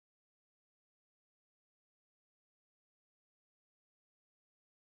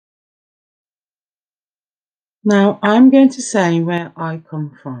Now, I'm going to say where I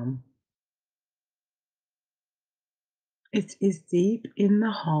come from. It is deep in the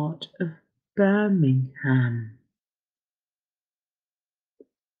heart of Birmingham,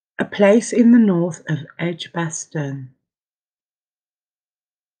 a place in the north of Edgbaston.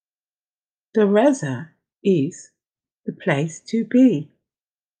 The Rezza is the place to be.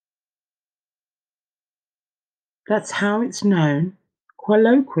 That's how it's known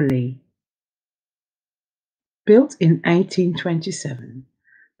colloquially. Built in 1827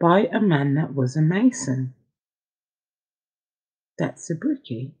 by a man that was a mason. That's a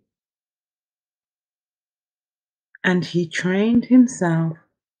brickie. And he trained himself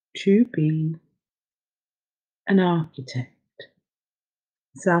to be an architect.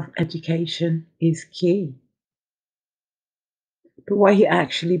 Self-education is key. But what he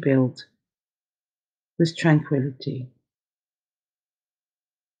actually built was tranquility,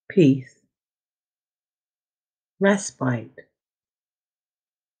 peace, respite,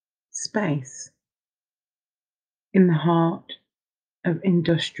 space in the heart of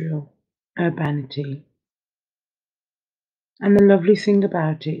industrial urbanity. And the lovely thing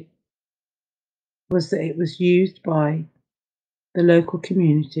about it was that it was used by the local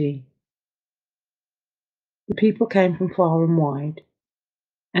community. The people came from far and wide,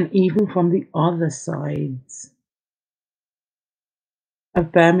 and even from the other sides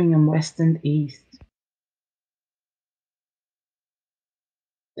of Birmingham, west and east.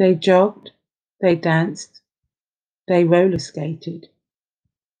 They jogged, they danced, they roller skated,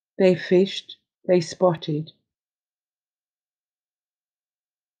 they fished, they spotted,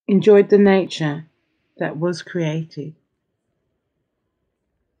 enjoyed the nature that was created.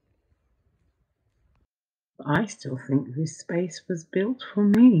 I still think this space was built for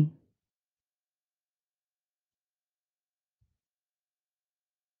me.